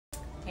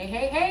Hey,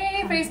 hey,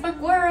 hey, Facebook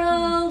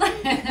world.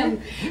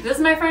 This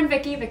is my friend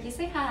Vicki. Vicki,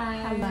 say hi.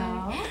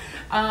 Hello.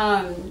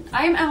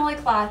 I am Emily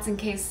Klotz, in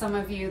case some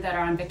of you that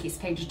are on Vicki's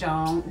page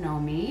don't know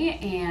me.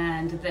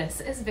 And this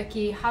is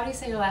Vicki. How do you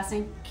say your last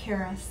name?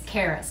 Karis.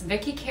 Karis.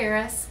 Vicki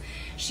Karis.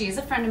 She's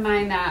a friend of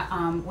mine that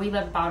we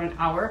live about an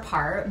hour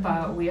apart,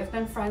 but we have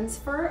been friends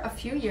for a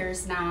few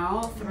years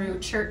now through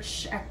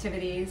church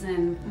activities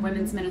and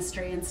women's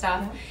ministry and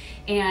stuff.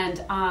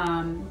 And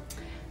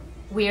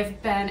we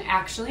have been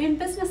actually in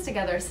business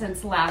together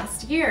since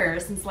last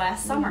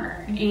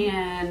summer.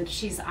 And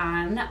she's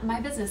on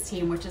my business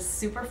team, which is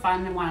super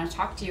fun, and want to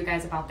talk to you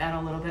guys about that a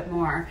little bit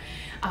more.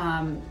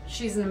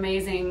 She's an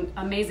amazing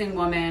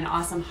woman,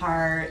 awesome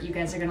heart. You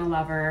guys are gonna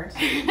love her.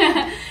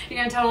 You're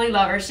gonna totally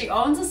love her. She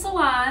owns a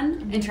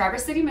salon in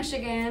Traverse City,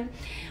 Michigan.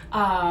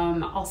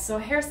 Also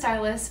a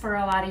hairstylist for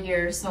a lot of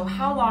years. So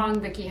how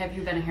long, Vicki, have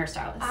you been a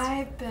hairstylist?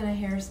 I've been a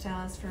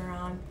hairstylist for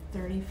around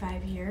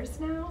 35 years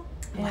now.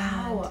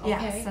 Wow, And, okay.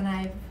 Yes, and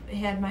I've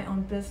had my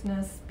own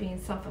business being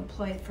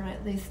self-employed for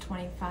at least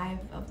 25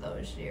 of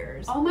those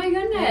years. Oh my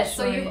goodness. Actually,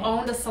 So you've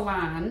owned a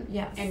salon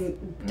Yes.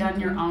 and done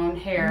your own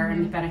hair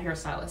and been a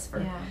hairstylist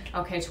for,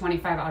 Yeah.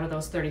 25 out of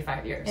those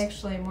 35 years.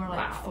 Actually, more like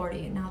Wow.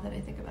 40 now that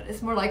I think about it.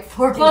 It's more like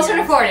 40 Closer to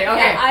years. 40, okay.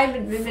 Yeah, I've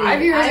been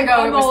 5 years ago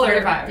I'm it was older.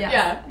 35. Yes.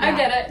 Yeah, I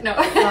get it. No.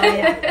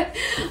 yeah.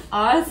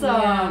 Awesome.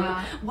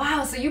 Yeah.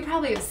 Wow, so you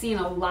probably have seen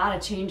a lot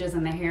of changes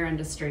in the hair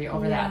industry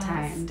over that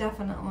time.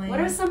 Definitely. What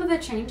are some of the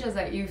changes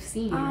that you've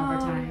seen over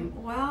time?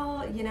 Well,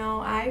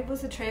 I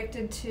was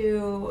attracted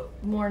to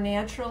more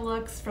natural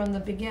looks from the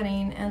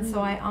beginning, and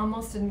so I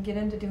almost didn't get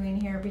into doing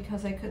hair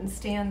because I couldn't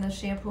stand the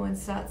shampoo and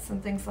sets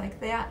and things like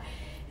that.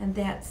 And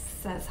that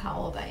says how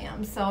old I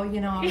am. So,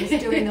 I was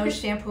doing those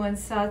shampoo and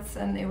sets,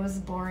 and it was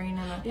boring.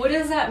 And What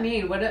does that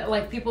mean?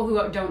 Like people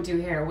who don't do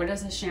hair, what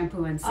is a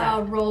shampoo and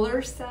set?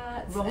 roller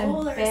sets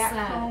and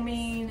back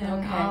combing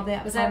and all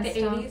that. Was fun that the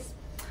stuff. 80s?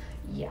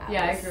 Yeah.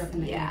 Yeah, I grew up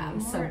in the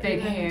 80s. So more big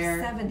even hair.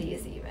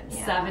 70s even.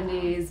 Yeah.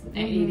 70s,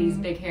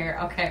 80s, big hair.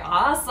 Okay,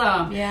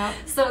 awesome. Yeah.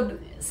 So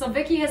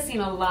Vicki has seen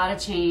a lot of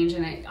change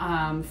in it,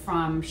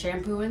 from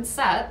shampoo and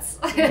sets,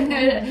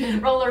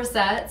 roller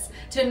sets,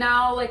 to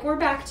now we're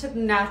back to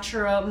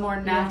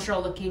more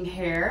natural looking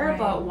hair, Right.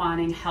 but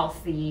wanting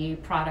healthy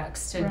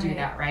products to do Right.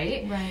 that,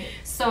 right? Right.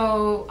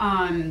 So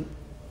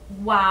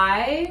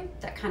why?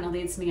 That kind of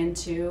leads me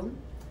into,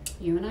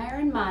 you and I are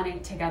in Monte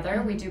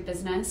together. We do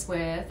business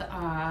with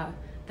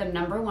the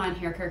 #1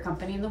 hair care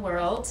company in the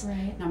world,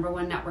 Right.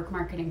 #1 network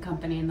marketing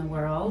company in the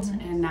world,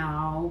 and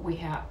now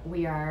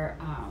we are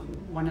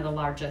one of the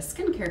largest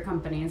skincare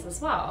companies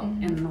as well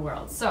in the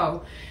world.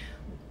 So,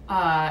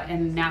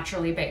 and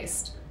naturally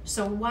based.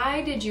 So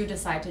why did you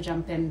decide to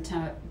jump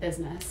into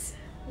business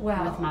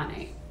with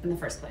Monte in the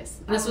first place?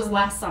 And this was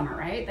last summer,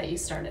 right, that you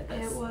started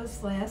this? It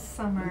was last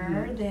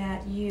summer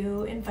that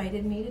you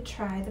invited me to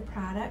try the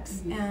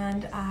products,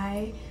 and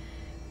I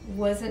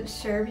wasn't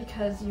sure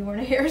because you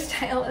weren't a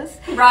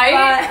hairstylist.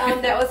 Right.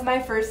 But that was my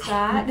first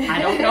thought.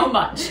 I don't know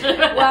much. Well,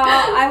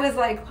 I was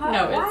like,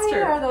 No, it's why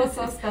true. are those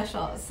so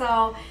special?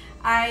 So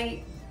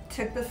I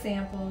took the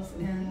samples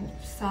and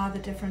saw the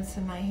difference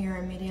in my hair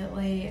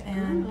immediately,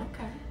 and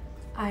okay.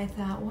 I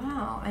thought,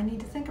 wow, I need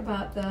to think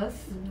about this.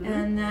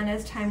 And then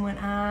as time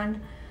went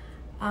on,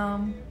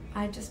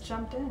 I just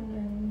jumped in,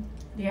 and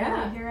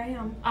here I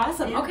am.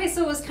 Awesome. Yeah. Okay,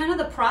 so it was kind of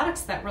the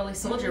products that really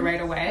sold you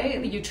right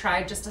away. You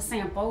tried just a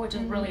sample, which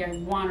is really a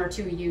 1 or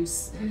 2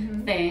 use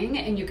thing,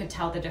 and you could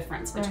tell the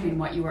difference between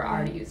what you were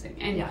already using.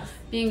 And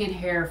being in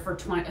hair for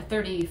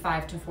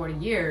 35 to 40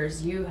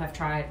 years, you have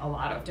tried a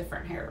lot of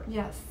different hair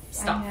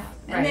stuff.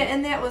 I have.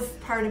 And that was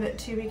part of it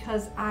too,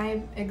 because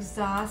I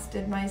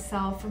exhausted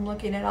myself from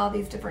looking at all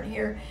these different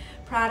hair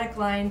product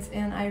lines,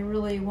 and I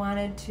really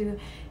wanted to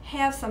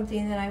have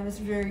something that I was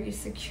very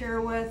secure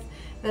with,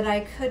 that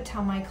I could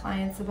tell my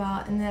clients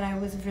about, and that I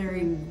was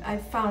I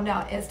found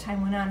out as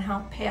time went on how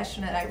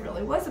passionate I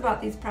really was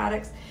about these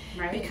products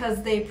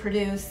because they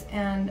produce,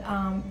 and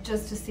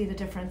just to see the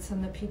difference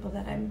in the people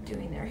that I'm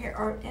doing their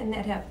hair, and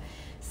that have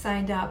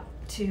signed up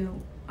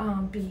to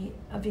be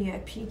a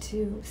VIP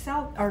to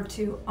sell or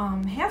to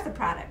have the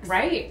products.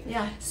 Right.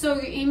 Yeah. So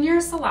in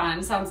your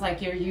salon, sounds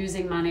like you're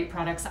using Monte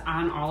products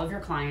on all of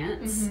your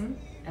clients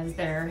as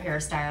their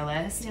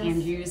hairstylist,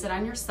 and you use it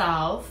on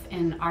yourself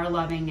and are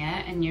loving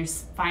it, and you're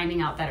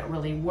finding out that it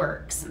really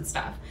works and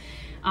stuff.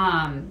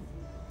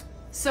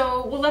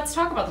 So, let's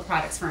talk about the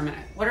products for a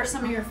minute. What are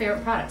some of your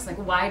favorite products? Like,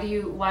 why do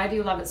you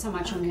love it so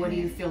much, and what do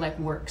you feel like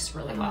works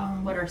really well?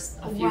 What are a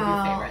few of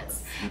your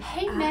favorites?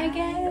 Hey,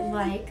 Megan. I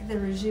like the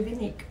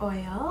Residual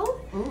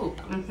oil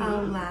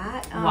a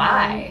lot.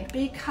 Why?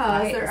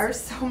 Because there are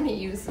so many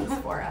uses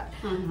for it.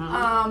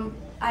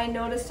 I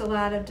noticed a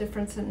lot of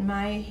difference in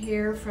my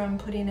hair from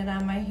putting it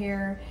on my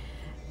hair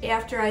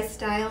after I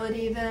style it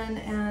even,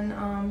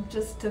 and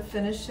just to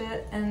finish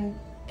it, and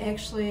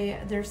actually,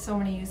 there's so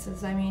many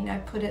uses. I mean, I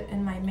put it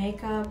in my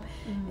makeup,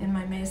 in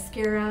my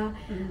mascara,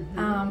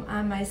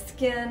 on my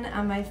skin,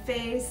 on my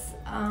face.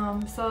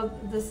 So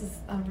this is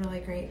a really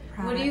great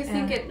product. What do you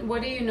think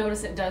what do you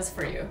notice it does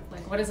for you?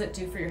 Like, what does it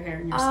do for your hair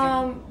and your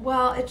skin?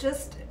 Well, it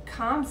just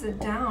calms it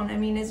down. I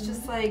mean, it's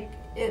just like,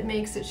 it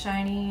makes it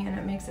shiny and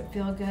it makes it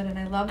feel good, and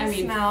I love the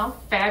smell.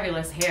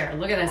 Fabulous hair.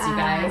 Look at this, you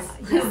guys.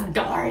 This is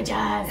gorgeous.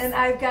 And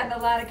I've gotten a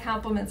lot of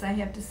compliments, I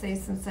have to say,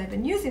 since I've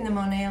been using the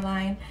Monet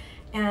line,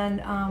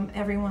 and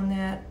everyone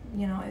that,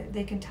 you know,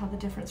 they can tell the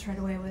difference right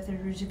away with the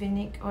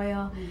Residual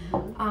oil.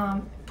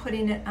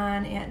 Putting it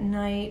on at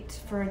night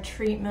for a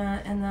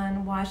treatment and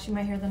then washing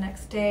my hair the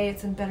next day,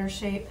 it's in better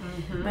shape.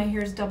 My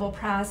hair is double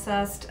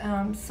processed,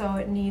 so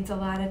it needs a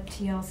lot of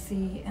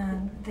TLC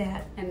and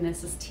that. And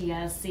this is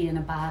TLC in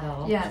a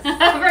bottle. Yes.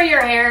 For your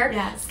hair,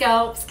 yes.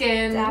 Scalp,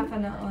 skin,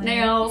 definitely,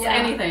 nails,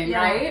 anything,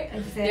 right?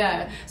 Exactly.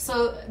 Yeah.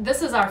 So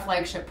this is our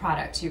flagship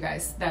product, you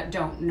guys that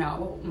don't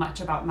know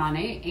much about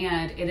Monet,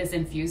 and it is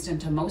infused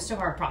into most of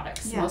our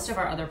products, most of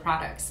our other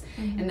products.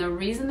 And the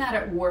reason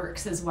that it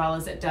works as well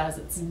as it does,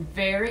 it's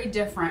very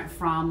different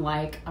from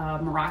like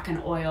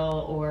Moroccan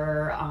oil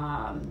or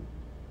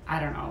I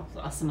don't know,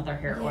 some other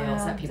hair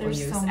oils that people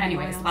use. So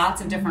anyways, oils.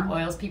 lots of different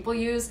oils people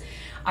use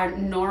are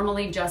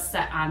normally just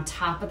set on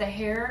top of the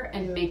hair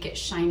and make it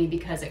shiny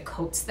because it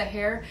coats the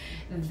hair.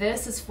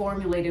 This is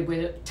formulated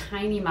with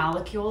tiny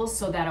molecules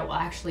so that it will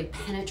actually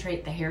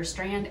penetrate the hair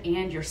strand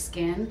and your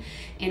skin,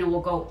 and it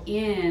will go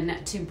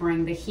in to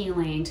bring the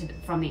healing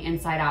from the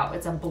inside out.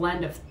 It's a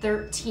blend of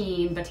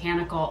 13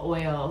 botanical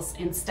oils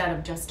instead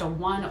of just a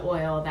one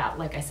oil that,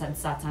 like I said,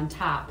 sets on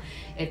top.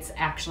 It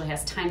actually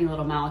has tiny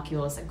little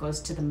molecules that goes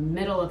to the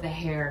middle of the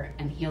hair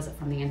and heals it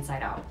from the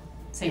inside out.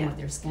 Same with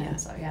your skin.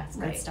 So yeah, it's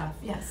good stuff.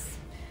 Yes.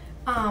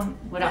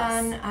 What else?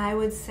 Then I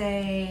would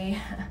say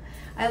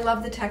I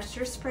love the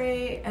texture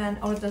spray, and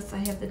I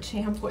have the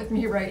champ with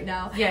me right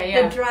now.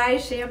 Yeah. The dry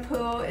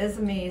shampoo is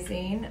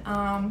amazing,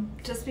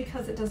 just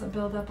because it doesn't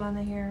build up on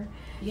the hair.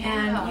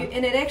 Yeah.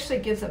 And it actually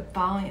gives it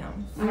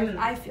volume.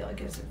 I feel it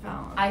gives it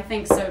volume. I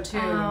think so too.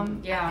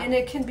 And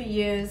it can be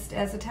used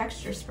as a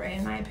texture spray,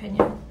 in my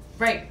opinion.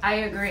 Right, I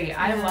agree.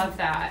 I love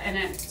that. And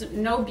it's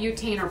no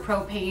butane or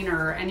propane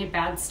or any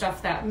bad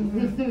stuff that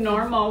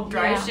normal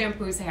dry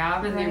shampoos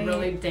have, and they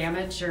really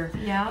damage your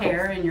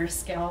hair and your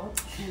scalp,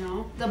 you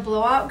know. The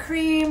blowout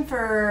cream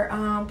for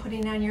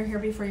putting on your hair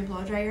before you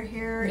blow dry your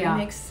hair, it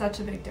makes such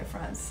a big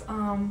difference.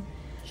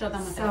 Show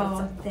them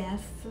what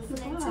that's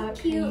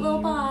a cute little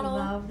bottle.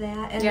 Love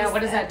that. And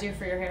what does that do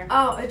for your hair?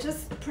 Oh, it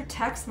just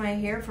protects my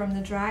hair from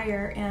the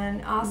dryer,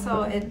 and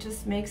also it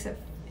just makes it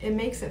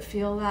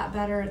feel a lot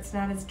better. It's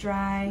not as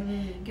dry.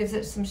 Gives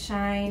it some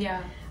shine.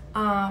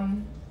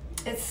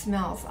 It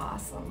smells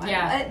awesome.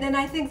 And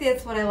I think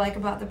that's what I like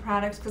about the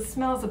products, because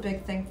smell is a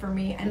big thing for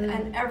me,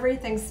 and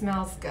everything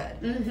smells good,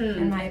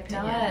 in my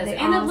opinion. It does.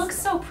 And it looks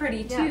so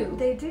pretty too. Yeah,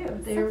 they do.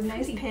 They're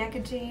nice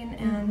packaging,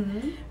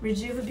 and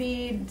Rejuva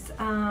beads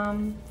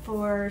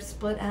for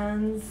split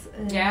ends.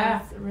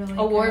 Really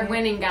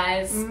award-winning,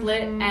 guys.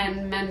 Split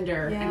end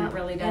mender, and it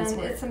really does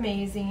work. It's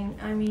amazing.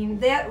 I mean,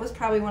 that was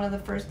probably one of the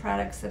first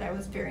products that I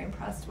was very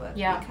impressed with,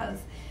 because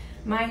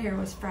my hair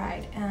was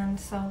fried, and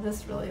so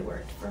this really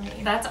worked for me.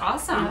 That's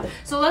awesome.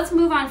 So let's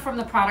move on from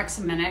the products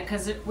a minute,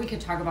 because we could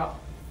talk about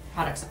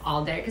products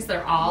all day because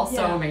they're all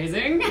so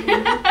amazing.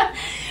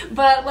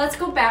 But let's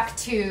go back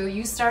to,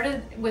 you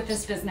started with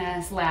this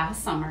business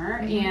last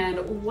summer,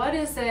 and what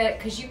is it,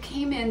 because you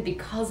came in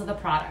because of the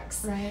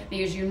products,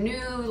 because you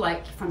knew,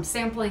 like, from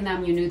sampling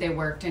them, you knew they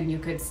worked, and you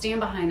could stand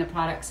behind the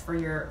products for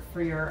your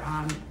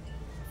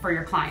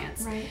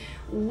clients.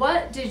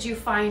 What did you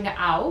find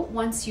out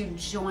once you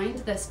joined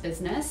this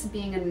business?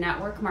 Being a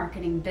network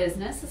marketing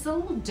business is a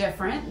little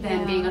different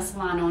than being a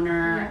salon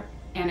owner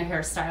and a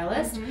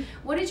hairstylist.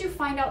 What did you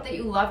find out that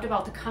you loved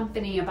about the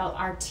company, about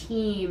our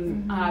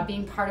team,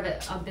 being part of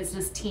a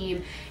business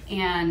team,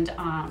 and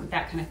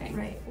that kind of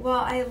thing?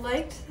 Well, I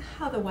liked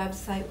how the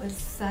website was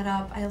set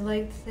up. I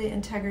liked the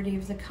integrity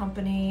of the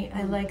company.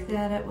 I liked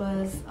that it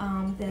was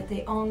that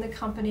they owned the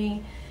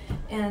company,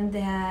 and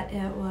that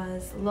it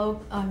was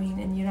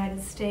in the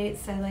United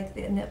States. I like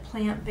the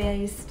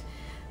plant-based,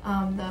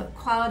 the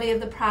quality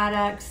of the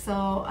products,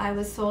 so I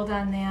was sold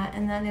on that.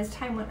 And then as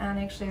time went on,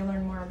 actually I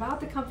learned more about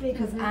the company,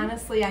 because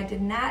honestly I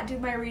did not do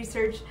my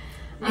research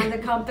on the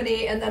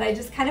company, and then I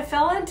just kind of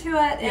fell into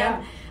it.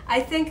 And I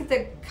think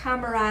the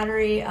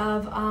camaraderie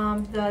of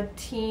the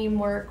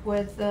teamwork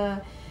with the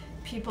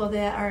people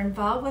that are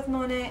involved with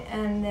Monet,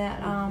 and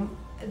that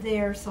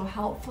they're so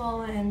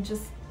helpful. And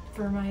just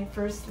for my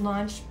first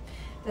launch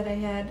that I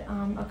had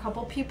a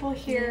couple people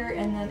here,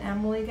 and then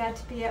Emily got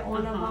to be at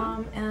one of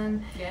them,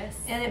 and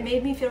it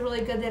made me feel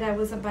really good that I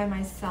wasn't by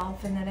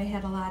myself, and that I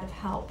had a lot of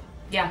help.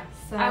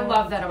 So, I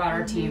love that about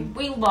our team.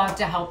 We love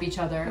to help each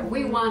other.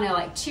 We want to,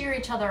 like, cheer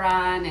each other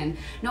on, and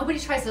nobody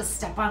tries to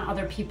step on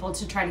other people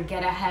to try to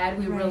get ahead.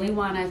 We really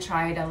want to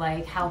try to,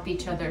 like, help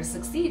each other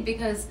succeed,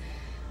 because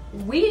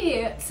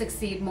we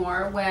succeed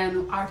more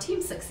when our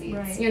team succeeds.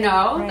 Right. You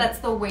know, Right. that's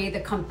the way the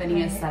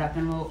company is Right. set up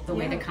and the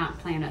way Yeah. the comp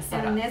plan is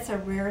set And up. that's a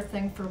rare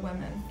thing for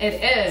women.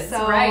 It is,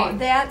 So right?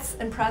 that's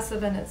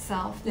impressive in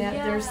itself, that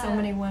there's so Yeah.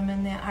 many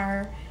women that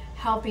are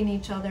helping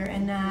each other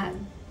and not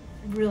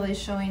really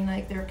showing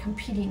like they're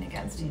competing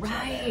against each other.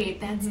 Right,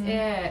 that's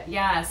it.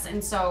 Yes.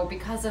 And so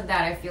because of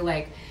that, I feel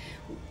like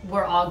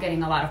we're all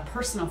getting a lot of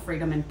personal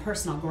freedom and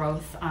personal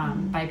growth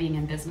by being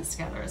in business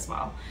together as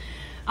well.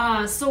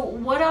 So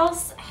what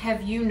else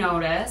have you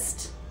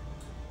noticed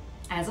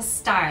as a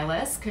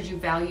stylist, because you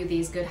value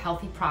these good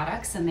healthy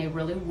products and they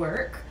really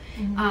work?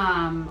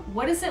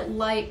 What is it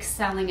like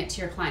selling it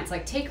to your clients?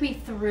 Like, take me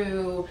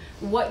through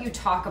what you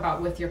talk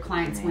about with your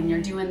clients when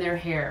you're doing their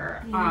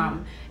hair,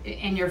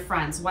 and your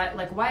friends.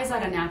 Why is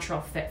that a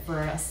natural fit for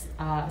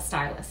a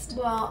stylist?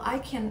 Well, I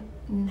can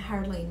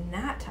hardly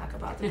not talk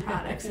about the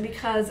products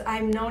because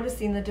I'm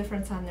noticing the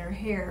difference on their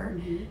hair,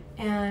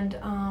 and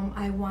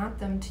I want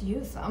them to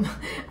use them.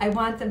 I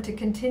want them to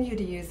continue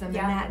to use them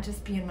and not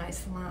just be in my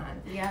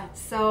salon. Yeah.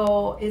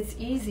 So it's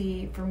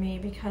easy for me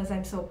because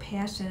I'm so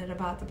passionate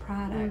about the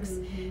products,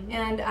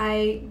 and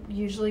I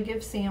usually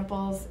give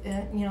samples,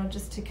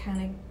 just to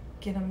kind of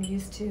get them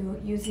used to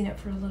using it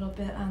for a little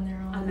bit on their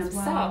own as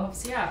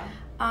themselves.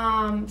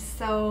 well.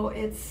 So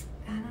it's,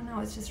 I don't know,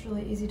 it's just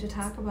really easy to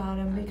talk about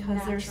them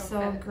because they're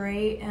so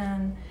great,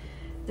 and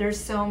there's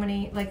so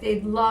many, like, they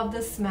love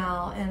the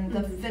smell and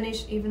the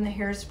finish, even the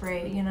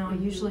hairspray,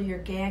 usually you're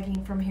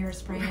gagging from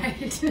hairspray.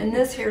 Right. And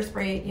this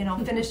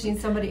hairspray, finishing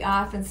somebody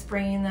off and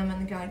spraying them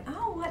and going,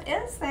 oh, what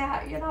is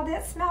that?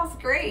 That smells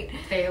great.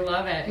 They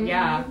love it,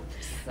 yeah.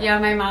 So. Yeah,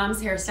 my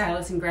mom's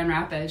hairstylist in Grand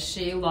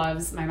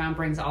Rapids, my mom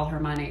brings all her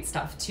Monate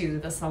stuff to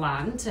the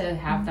salon to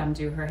have them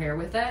do her hair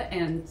with it,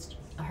 and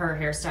her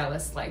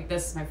hairstylist, like,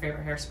 this is my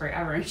favorite hairspray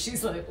ever, and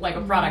she's like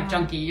a product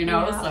junkie,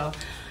 so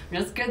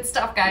it's good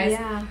stuff, guys.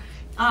 Yeah.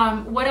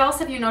 What else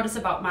have you noticed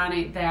about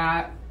Monate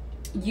that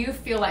you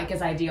feel like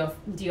is ideal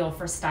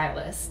for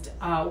stylists?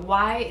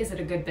 Why is it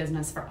a good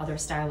business for other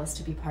stylists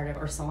to be part of,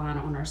 or salon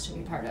owners to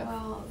be part of?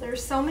 Well,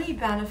 there's so many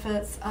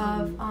benefits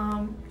of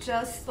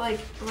just like,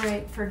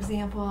 right, for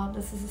example,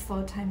 this is a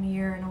slow time of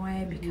year in a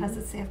way because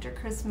it's after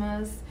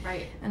Christmas.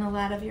 Right. And a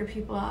lot of your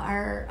people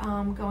are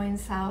going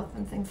south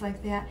and things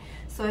like that.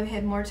 So I've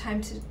had more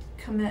time to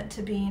commit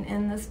to being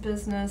in this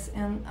business,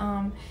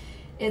 and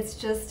it's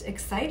just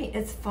exciting.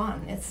 It's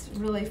fun. It's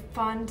really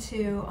fun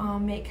to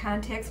make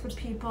contacts with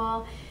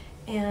people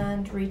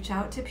and reach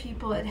out to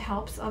people. It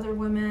helps other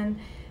women,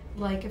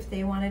 like if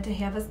they wanted to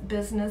have a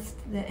business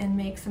and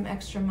make some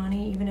extra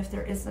money, even if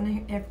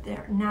if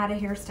they're not a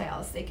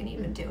hairstylist, they can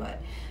even do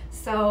it.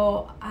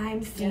 So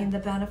I'm seeing the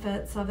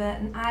benefits of it,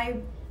 and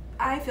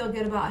I feel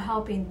good about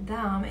helping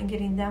them and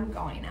getting them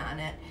going on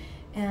it.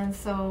 And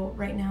so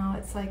right now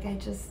it's like I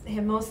just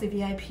have mostly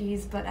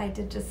VIPs, but I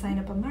did just sign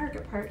up a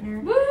market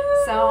partner. Woo!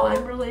 So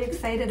I'm really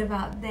excited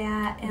about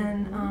that.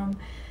 And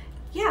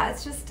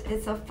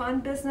it's a fun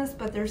business,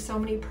 but there's so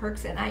many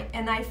perks. And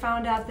I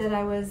found out that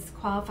I was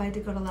qualified to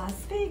go to Las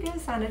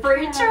Vegas on a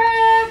free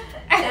trip.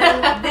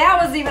 And that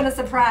was even a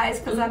surprise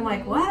because I'm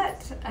like,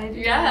 what? I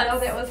didn't know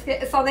that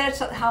was. So that's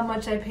how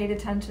much I paid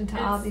attention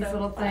to all these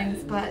little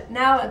things. But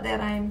now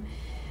that I'm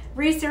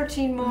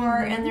researching more,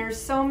 and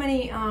there's so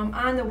many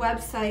on the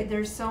website,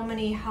 there's so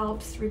many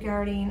helps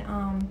regarding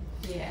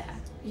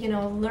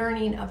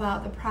learning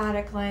about the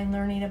product line,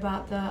 learning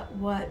about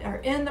what are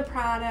in the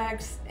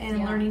products,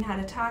 and learning how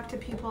to talk to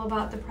people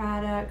about the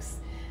products.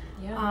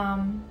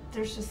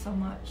 There's just so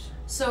much.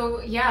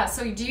 So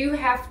do you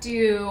have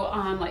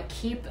to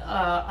keep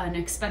an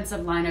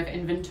expensive line of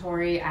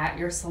inventory at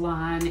your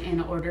salon in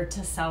order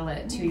to sell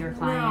it to your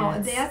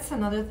clients? No, that's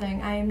another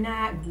thing. I am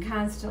not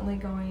constantly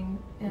going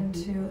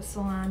into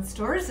salon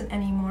stores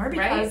anymore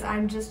because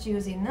I'm just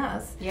using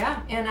this.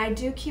 Yeah. And I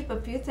do keep a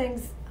few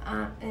things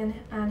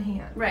on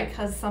hand, right?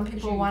 Because some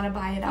people want to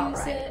buy it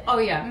outright. Oh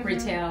yeah,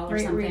 retail or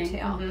something.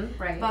 Retail,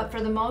 right? But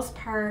for the most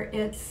part,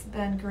 it's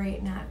been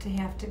great not to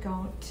have to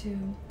go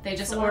to. They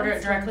just order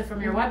it directly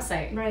from your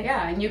website, right?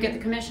 Yeah, and you get the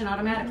commission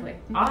automatically.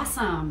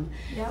 Awesome.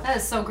 Yep. That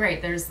is so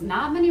great. There's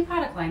not many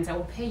product lines that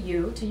will pay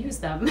you to use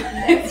them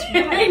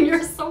in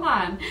your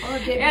salon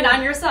and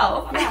on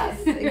yourself. Yes,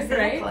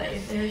 exactly.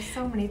 Right? There's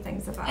so many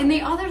things about it. And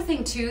the other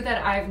thing too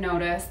that I've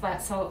noticed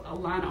that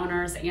salon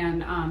owners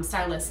and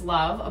stylists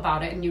love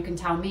about it, and you can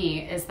tell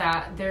me, is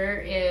that there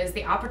is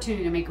the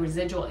opportunity to make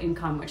residual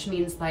income, which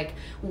means like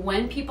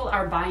when people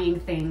are buying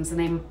things and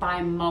they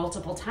buy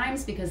multiple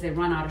times because they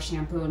run out of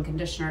shampoo and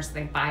conditioner, so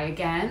they buy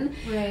again,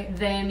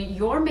 then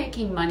you're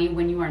making money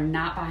when you are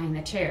not buying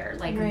the chair.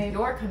 Like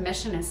your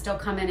commission is still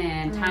coming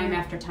in time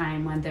after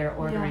time when they're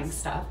ordering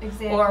stuff.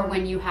 Exactly. Or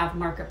when you have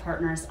market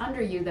partners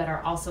under you that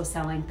are also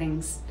selling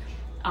things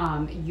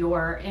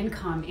your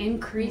income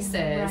increases,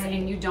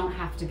 and you don't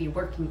have to be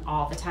working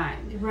all the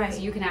time. Right. So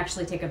you can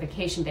actually take a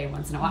vacation day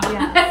once in a while.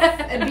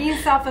 Yes. And being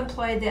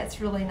self-employed, that's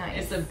really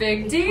nice. It's a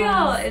big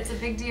deal. It's a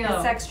big deal.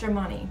 It's extra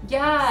money.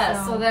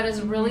 Yeah, so that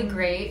is really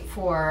great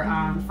for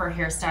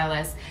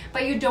hairstylists.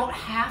 But you don't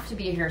have to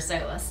be a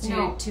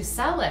hairstylist to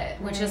sell it,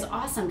 which is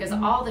awesome, because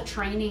all the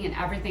training and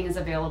everything is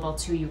available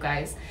to you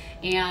guys.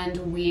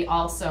 And we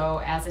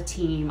also, as a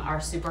team, are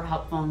super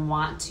helpful and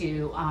want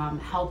to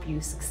help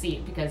you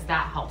succeed, because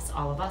that helps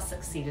all of us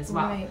succeed as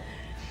well. Right.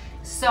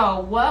 So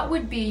what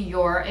would be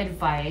your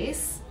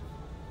advice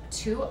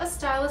to a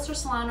stylist or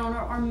salon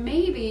owner, or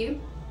maybe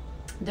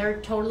they're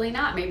totally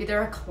not, maybe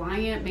they're a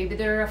client, maybe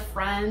they're a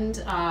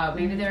friend,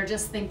 maybe they're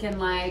just thinking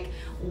like,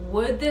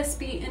 would this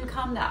be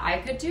income that I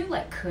could do?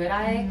 Like, could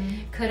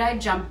I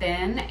jump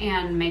in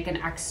and make an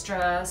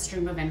extra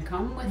stream of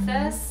income with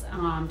this,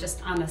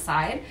 just on the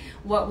side?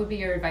 What would be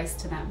your advice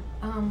to them?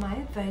 My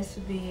advice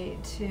would be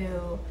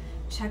to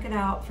check it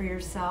out for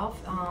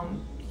yourself.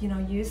 You know,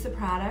 use the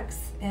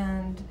products,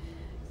 and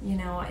you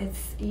know,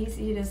 it's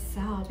easy to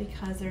sell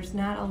because there's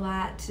not a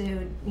lot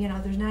to, you know,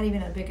 there's not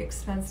even a big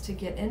expense to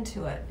get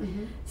into it.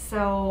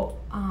 So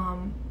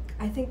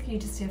I think you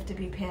just have to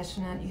be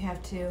passionate. You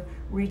have to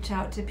reach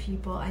out to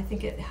people. I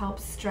think it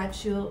helps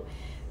stretch you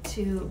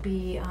to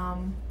be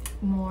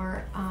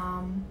more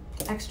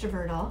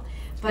extrovertal.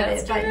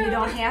 But you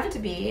don't have to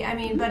be. I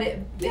mean, but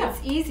it's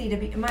easy to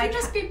be.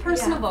 Just be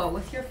personable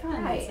with your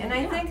friends. Right, and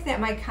I think that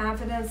my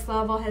confidence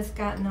level has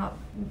gotten up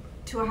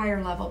to a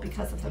higher level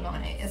because of the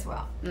Monet as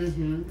well.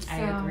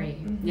 I agree.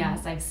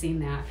 Yes, I've seen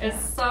that.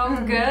 It's so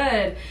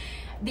good.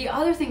 The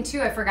other thing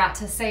too I forgot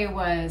to say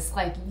was,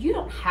 like, you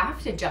don't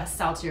have to just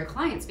sell to your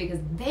clients, because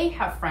they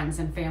have friends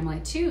and family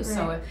too. Right.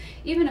 So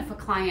even if a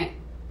client,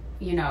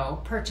 you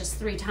know, purchased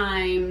 3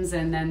 times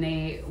and then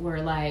they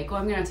were like,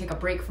 well, I'm going to take a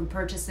break from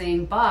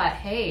purchasing, but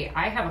hey,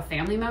 I have a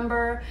family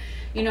member,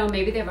 you know,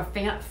 maybe they have a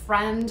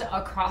friend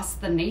across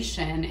the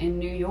nation in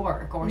New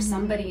York, or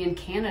somebody in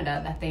Canada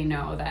that they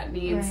know that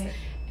needs,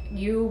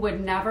 you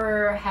would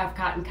never have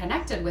gotten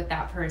connected with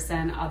that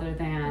person other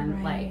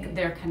than like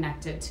they're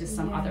connected to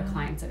some other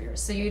clients of yours.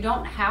 So you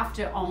don't have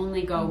to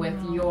only go with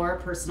your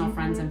personal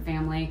friends and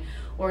family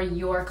or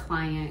your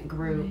client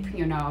group.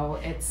 You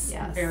know, it's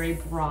a very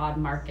broad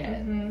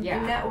market.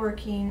 Yeah,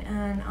 networking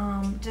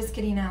and just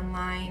getting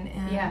online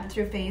and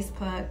through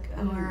Facebook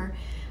or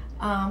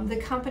the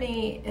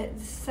company,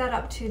 it's set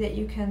up too that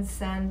you can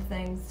send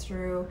things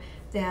through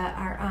that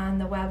are on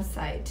the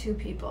website to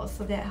people,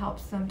 so that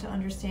helps them to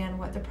understand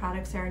what the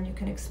products are, and you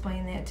can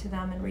explain that to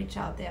them and reach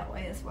out that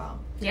way as well.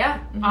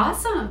 Yeah,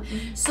 awesome.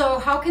 So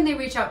how can they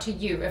reach out to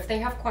you if they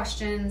have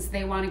questions,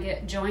 they want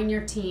to join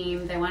your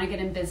team, they want to get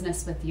in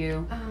business with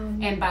you?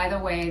 And by the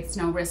way, it's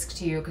no risk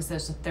to you, because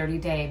there's a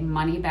 30-day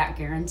money-back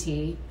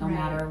guarantee, no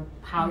matter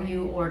how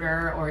you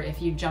order, or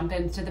if you jump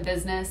into the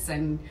business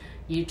and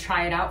you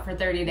try it out for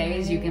 30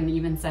 days, you can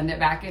even send it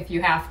back if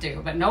you have to.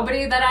 But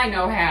nobody that I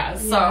know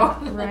has.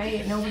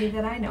 Nobody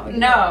that I know.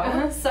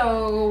 No.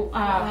 So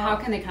how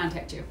can they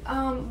contact you?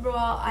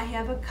 Well, I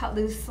have a Cut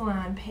Loose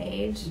Salon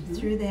page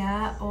through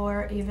that,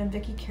 or even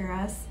Vicki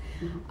Karras.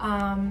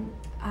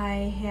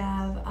 I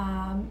have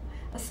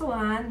a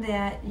salon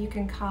that you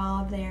can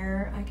call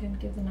there. I can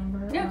give the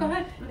number. Yeah, go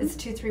ahead. It's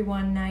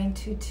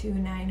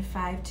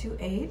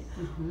 231-922-9528,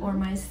 or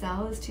my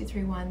cell is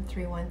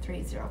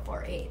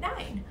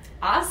 231-313-0489.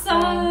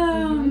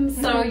 Awesome.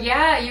 So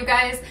yeah, you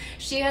guys,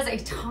 she has a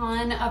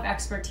ton of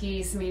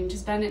expertise. I mean,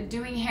 she's been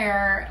doing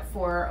hair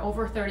for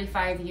over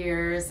 35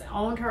 years,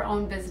 owned her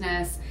own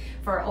business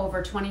for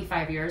over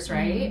 25 years,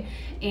 right?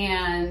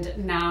 And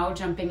now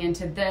jumping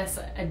into this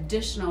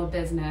additional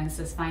business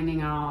is finding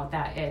out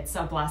that it's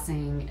a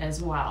blessing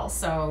as well.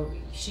 So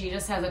she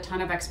just has a ton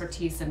of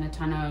expertise and a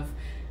ton of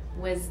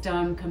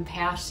wisdom,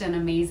 compassion,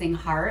 amazing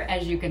heart,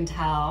 as you can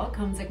tell,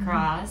 comes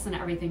across in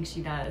everything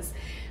she does.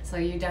 So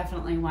you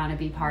definitely want to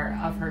be part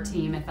of her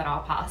team if at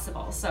all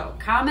possible. So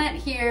comment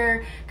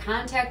here,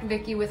 contact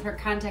Vicki with her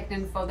contact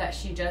info that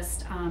she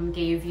just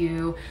gave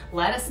you.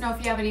 Let us know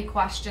if you have any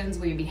questions.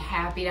 We'd be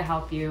happy to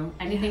help you.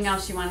 Anything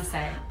else you want to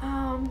say?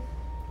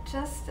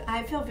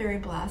 I feel very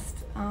blessed,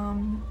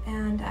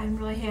 and I'm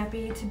really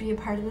happy to be a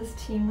part of this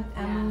team with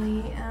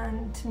Emily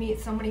and to meet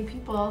so many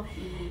people.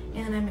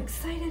 And I'm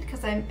excited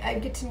because I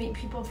get to meet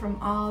people from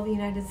all the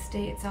United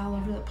States, all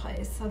over the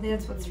place. So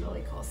that's what's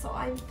really cool. So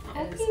I'm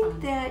hoping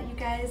that you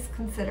guys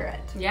consider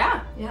it.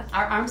 Yeah.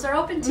 Our arms are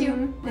open to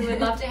you. We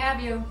would love to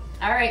have you.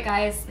 All right,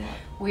 guys.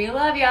 We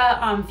love you.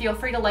 Feel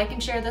free to like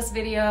and share this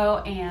video.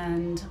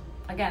 And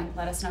again,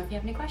 let us know if you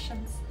have any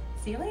questions.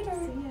 See you later.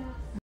 See ya.